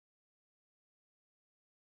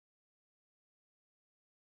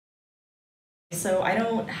So I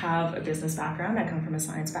don't have a business background, I come from a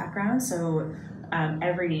science background, so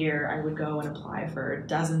every year I would go and apply for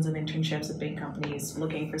dozens of internships at big companies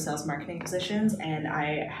looking for sales marketing positions, and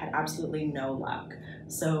I had absolutely no luck.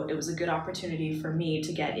 So it was a good opportunity for me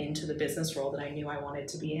to get into the business role that I knew I wanted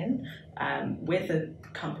to be in, with a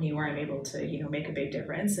company where I'm able to, make a big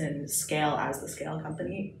difference and scale as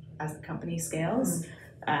the company scales.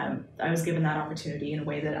 I was given that opportunity in a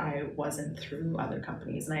way that I wasn't through other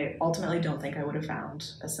companies. And I ultimately don't think I would have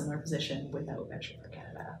found a similar position without Venture for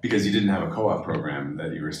Canada. Because you didn't have a co-op program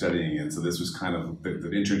that you were studying in, so this was kind of, the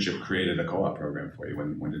internship created a co-op program for you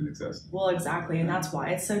when it didn't exist. Well, exactly, and that's why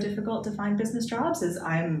it's so difficult to find business jobs, is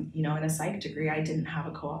I'm, in a psych degree, I didn't have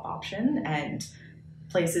a co-op option, and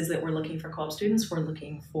places that were looking for co-op students were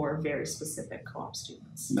looking for very specific co-op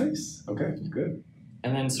students. Nice, okay, good.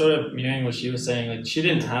 And then sort of mirroring what she was saying, like she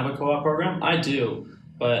didn't have a co-op program. I do,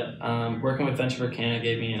 but working with Venture for Canada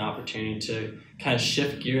gave me an opportunity to kind of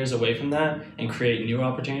shift gears away from that and create new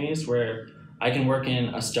opportunities where I can work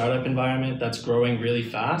in a startup environment that's growing really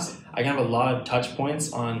fast. I can have a lot of touch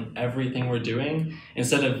points on everything we're doing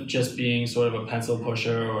instead of just being sort of a pencil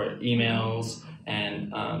pusher or emails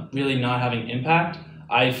and really not having impact.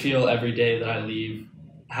 I feel every day that I leave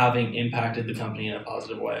having impacted the company in a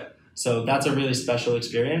positive way. So that's a really special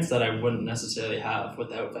experience that I wouldn't necessarily have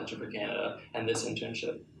without Venture for Canada and this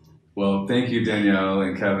internship. Well, thank you, Danielle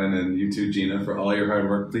and Kevin, and you too, Gina, for all your hard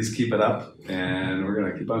work. Please keep it up, and we're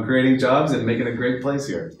going to keep on creating jobs and making a great place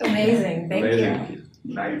here. Amazing. Thank you.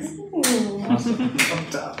 Nice. Ooh. Awesome.